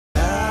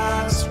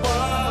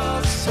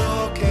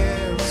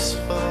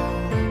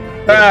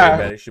What up,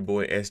 everybody? It's your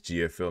boy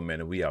SGFL,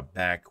 man, and we are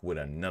back with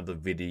another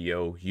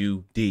video.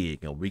 You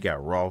dig? And we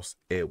got Ross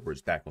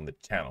Edwards back on the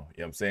channel.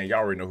 You know what I'm saying? Y'all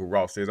already know who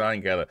Ross is. I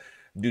ain't gotta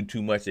do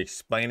too much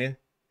explaining.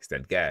 It's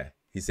that guy.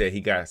 He said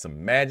he got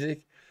some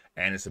magic,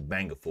 and it's a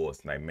banger for us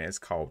tonight, man. It's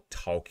called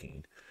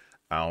Talking.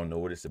 I don't know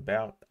what it's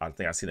about. I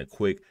think I seen a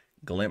quick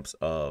glimpse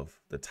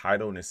of the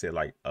title, and it said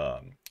like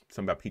something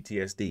about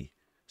PTSD.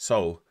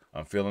 So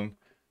I'm feeling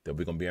that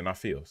we're gonna be in our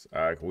fields.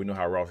 All right, we know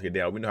how Ross get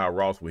down. We know how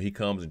Ross, when he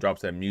comes and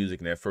drops that music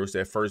and that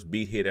first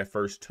beat hit, that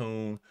first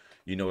tune,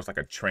 you know, it's like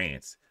a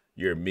trance.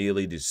 You're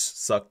immediately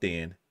just sucked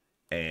in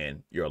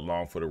and you're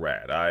along for the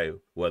ride. All right,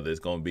 whether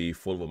it's gonna be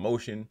full of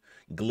emotion,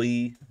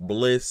 glee,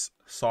 bliss,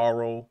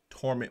 sorrow,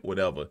 torment,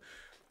 whatever.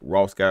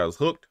 Ross got us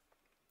hooked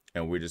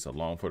and we're just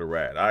along for the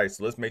ride. All right,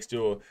 so let's make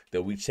sure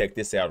that we check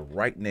this out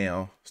right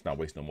now. Let's not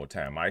waste no more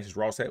time. All right, this is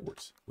Ross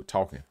Edwards. We're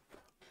talking.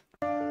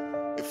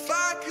 If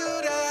I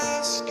could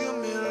ask a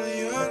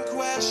million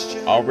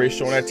questions, already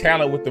showing that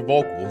talent with the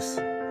vocals.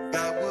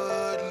 That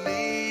would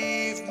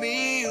leave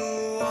me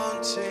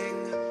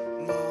wanting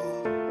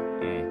more.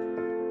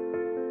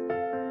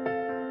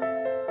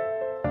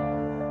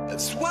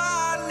 That's why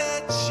I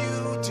let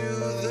you do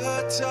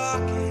the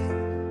talking.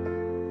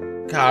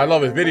 God, I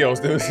love his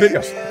videos, dude. His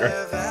videos.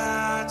 Yeah,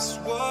 that's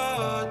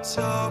what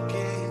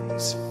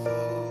talking's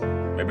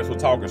for. Maybe that's what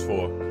talking's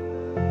for.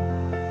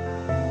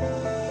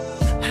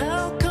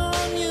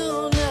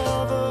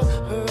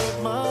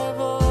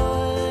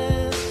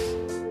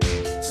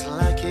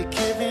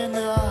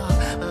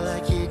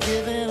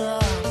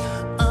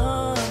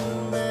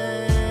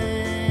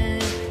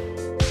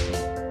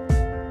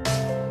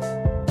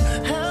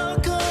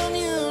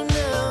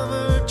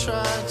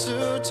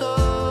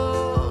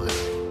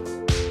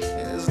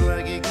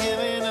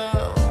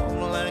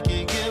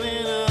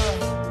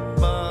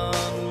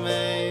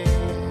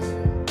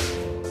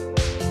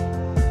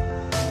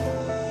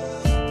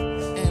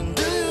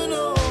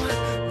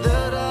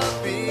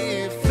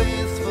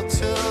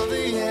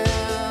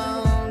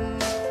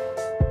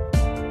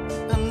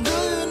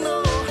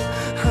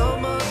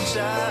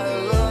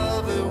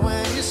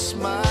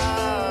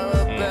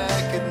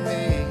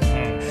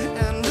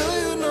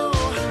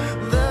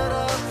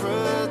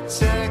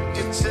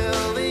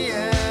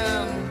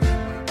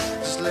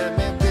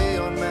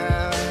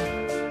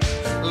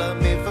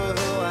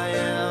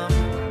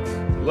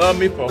 Love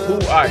me for who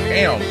I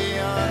am.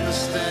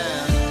 If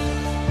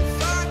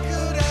I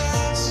could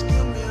ask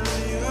a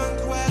million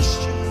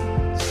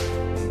questions,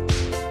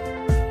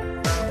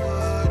 that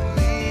would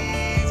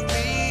leave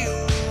me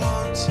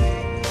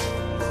wanting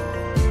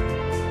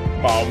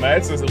more. Oh man,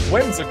 it's just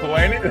whimsical,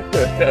 ain't it?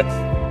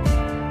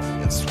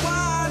 That's why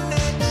I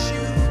let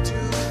you do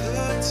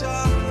the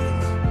talking.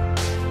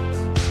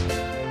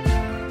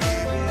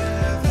 Baby,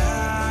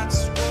 that's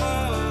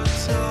what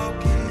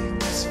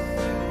talking's for.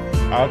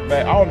 I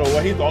don't know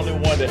what, he's the only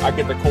one that I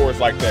get the chorus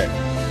like that.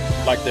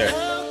 Like that.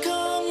 How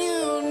come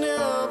you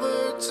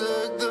never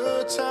took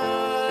the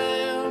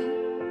time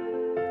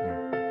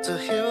to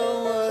hear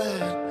a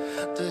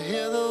word, to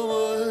hear the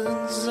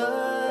words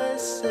I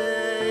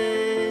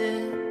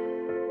say?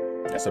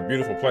 That's a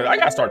beautiful place. I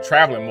gotta start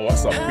traveling more.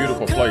 That's a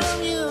beautiful place.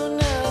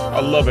 I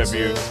love that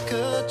view.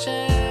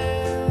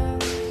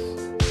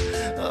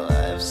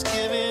 Life's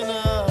giving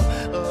up,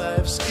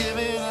 life's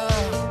giving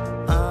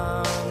up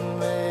on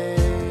me.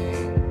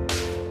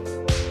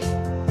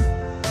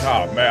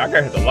 Oh man, I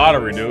gotta hit the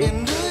lottery, dude.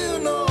 And do you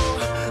know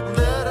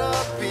that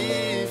I'll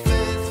be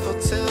faithful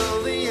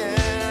till the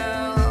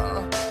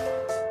end?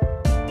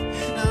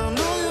 Now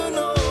do you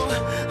know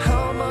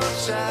how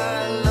much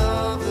I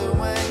love it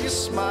when you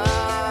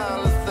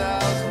smile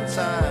 1,000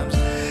 times?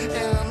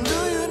 And do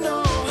you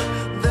know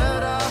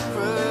that I'll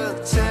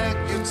protect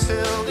you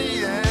till the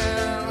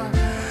end?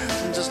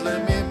 Just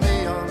let me be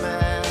your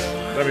man.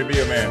 Let me be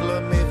your man.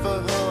 Love me for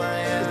who I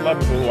am. Just love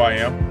me for who I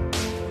am.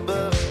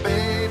 But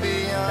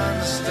baby,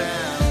 understand.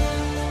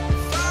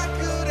 If I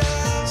could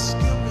ask a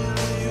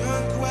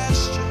million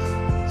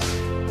questions,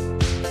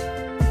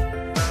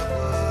 that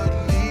would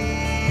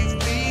leave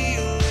me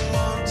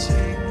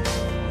wanting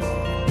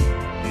more.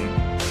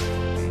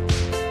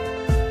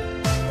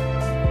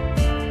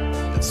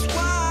 That's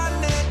why I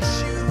let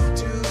you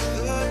do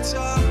the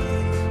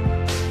talking.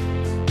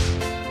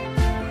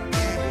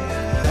 Baby,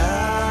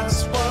 that's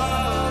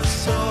what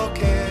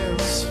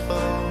talking's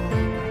for.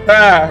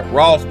 Ah,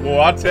 Ross,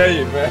 boy, I tell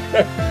you, man.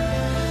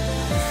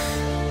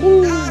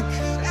 Woo. I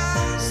could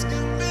ask a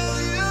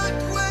million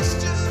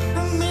questions, a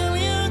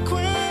million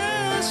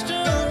questions.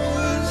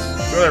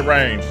 Feel that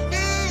range.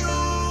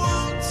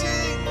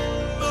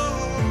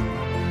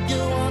 You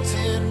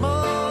wanted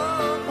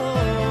more.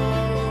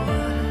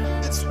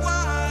 That's why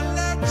I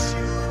let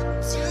you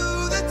do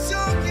the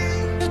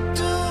talking. You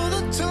do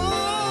the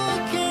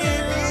talking.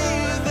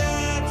 Maybe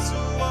that's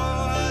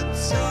what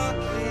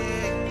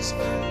talking's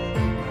for.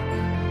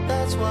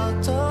 That's what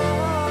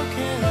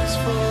talking's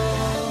for.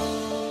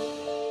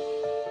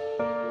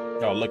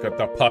 Y'all look at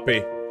the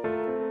puppy. I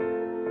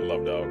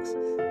love dogs.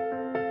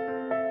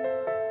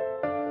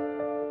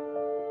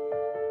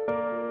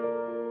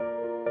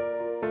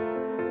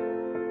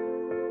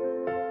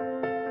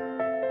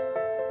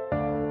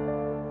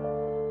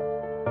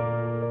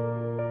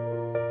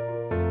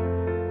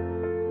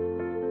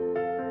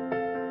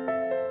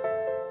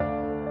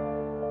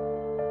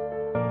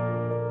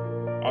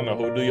 don't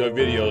know who do your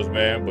videos,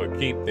 man, but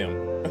keep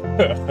them.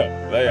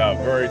 They are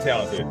very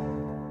talented.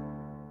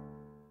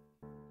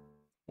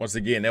 Once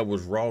again, that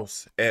was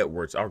Ross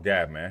Edwards, our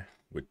guy, man.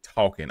 We're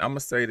talking. I'm gonna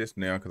say this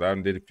now because I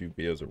did a few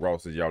videos of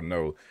Ross. As y'all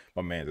know,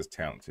 my man is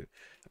talented.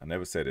 I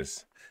never said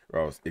this,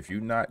 Ross. If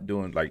you're not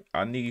doing, like,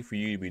 I need for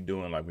you to be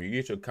doing, like, when you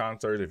get your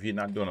concerts, if you're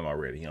not doing them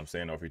already, you know what I'm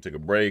saying? Or if you took a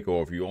break,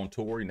 or if you're on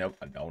tour, you know,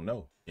 I don't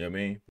know. You know what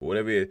I mean? But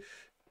whatever it is,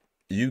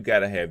 you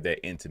gotta have that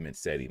intimate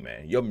setting,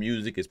 man. Your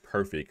music is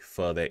perfect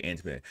for that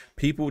intimate.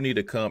 People need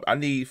to come. I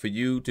need for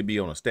you to be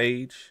on a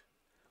stage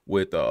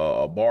with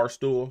a bar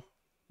stool.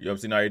 You know what I'm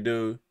saying? How you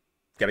do?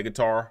 Got a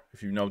guitar,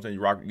 if you know what I'm saying,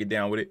 you rock, get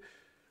down with it.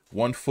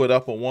 1 foot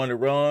up on one that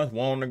runs,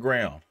 one on the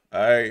ground.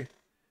 All right,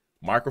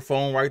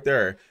 microphone right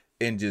there,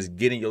 and just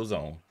get in your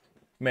zone,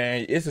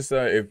 man. It's just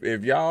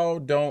if y'all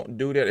don't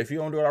do that, if you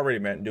don't do it already,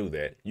 man, do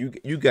that.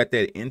 You got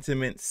that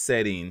intimate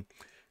setting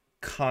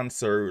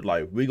concert,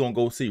 like we gonna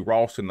go see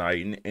Ross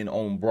tonight and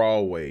on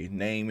Broadway,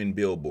 naming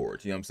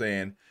billboards. You know what I'm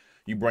saying?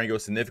 You bring your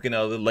significant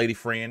other, lady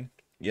friend.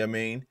 You know what I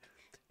mean?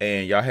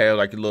 And y'all have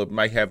like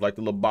might have like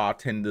the little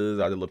bartenders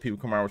or the little people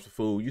come around with some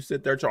food. You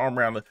sit there, your arm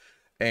around the,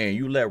 and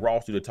you let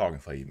Ross do the talking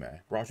for you, man.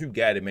 Ross, you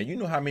got it, man. You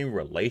know how many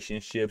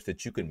relationships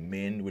that you can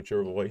mend with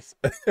your voice?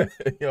 You know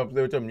what I'm saying,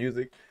 with your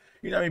music?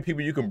 You know how many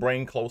people you can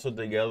bring closer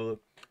together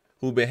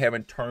who've been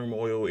having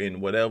turmoil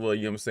in whatever,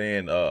 you know what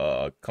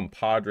I'm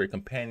saying,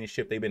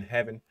 companionship they've been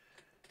having?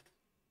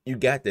 You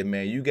got that,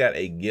 man. You got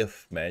a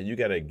gift, man. You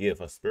got a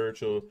gift, a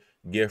spiritual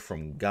gift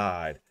from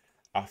God.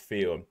 I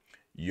feel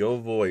your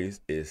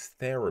voice is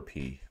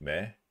therapy,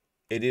 man.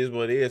 It is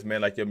what it is,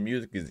 man. Like your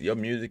music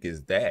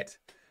is that.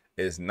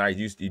 It's nice.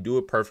 You do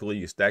it perfectly.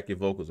 You stack your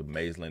vocals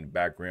amazingly in the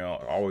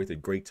background. Always the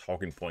great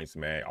talking points,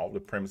 man. All the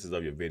premises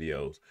of your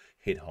videos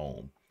hit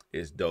home.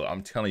 It's dope.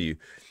 I'm telling you,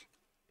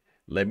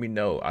 let me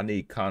know. I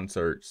need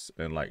concerts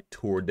and like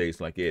tour dates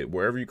like it.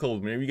 Wherever you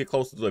close, whenever you get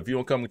closer to, if you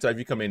don't come if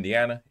you come to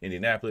Indiana,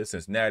 Indianapolis,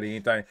 Cincinnati,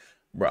 anything,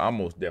 bro, I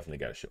most definitely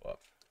gotta show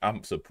up.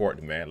 I'm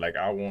supporting, man. Like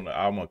I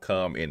wanna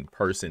come in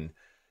person.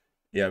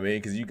 Yeah, I mean,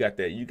 because you got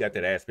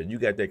that aspect. You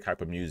got that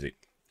type of music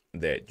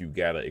that you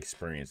gotta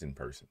experience in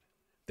person.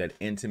 That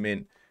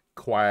intimate,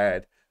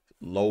 quiet,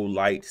 low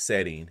light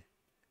setting,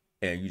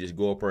 and you just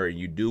go up there and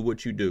you do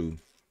what you do,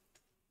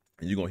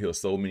 and you're gonna heal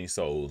so many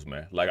souls,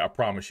 man. Like I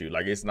promise you,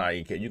 like it's not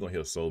even, you're gonna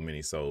heal so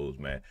many souls,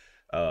 man.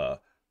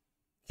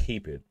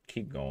 Keep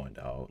going,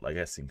 dog. Like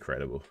that's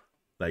incredible.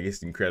 Like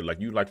it's incredible. Like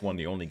you like one of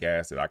the only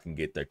guys that I can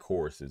get their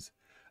choruses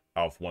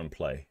off one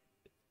play,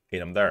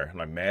 and I'm there. I'm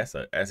like, man,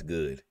 that's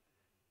good,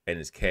 and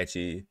it's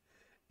catchy.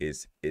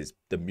 It's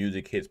the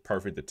music hits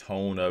perfect. The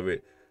tone of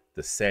it.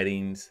 The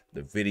settings,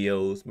 the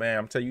videos, man,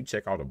 I'm telling you,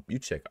 you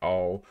check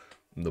all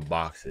the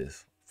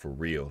boxes for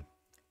real. I'm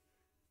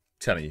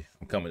telling you,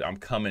 I'm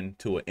coming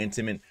to an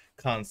intimate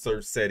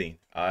concert setting.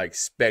 I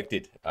expect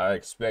it,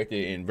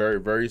 and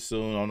very, very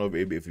soon. I don't know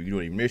if you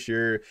don't even miss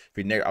your, if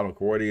you never, I don't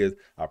know what it is.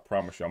 I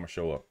promise you, I'm gonna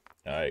show up.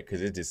 All right,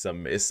 because it's just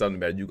something. It's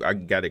something about you. I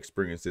gotta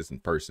experience this in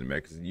person, man.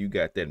 Because you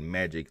got that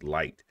magic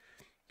light,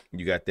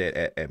 you got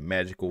that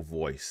magical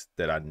voice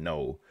that I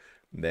know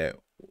that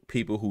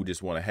people who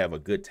just want to have a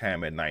good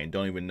time at night and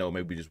don't even know,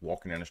 maybe just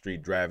walking down the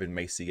street, driving,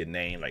 may see a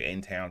name like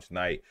in town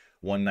tonight,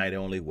 one night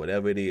only,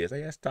 whatever it is.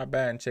 Hey, stop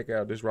by and check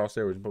out this Ross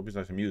Edwards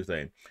some music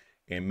thing.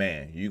 And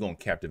man, you're gonna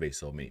captivate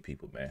so many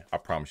people, man. I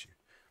promise you.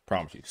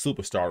 Promise you.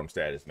 Superstardom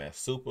status, man.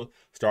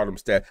 Superstardom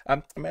status.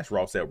 I'm at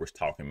Ross Edwards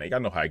talking, man. Y'all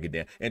know how I get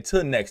down.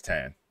 Until next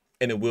time,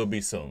 and it will be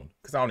soon.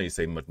 Because I don't need to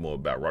say much more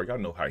about Ross. Y'all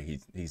know how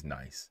he's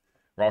nice.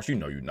 Ross, you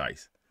know you're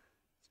nice.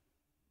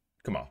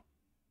 Come on.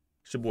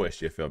 It's your boy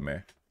SGFL,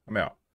 man. I'm out.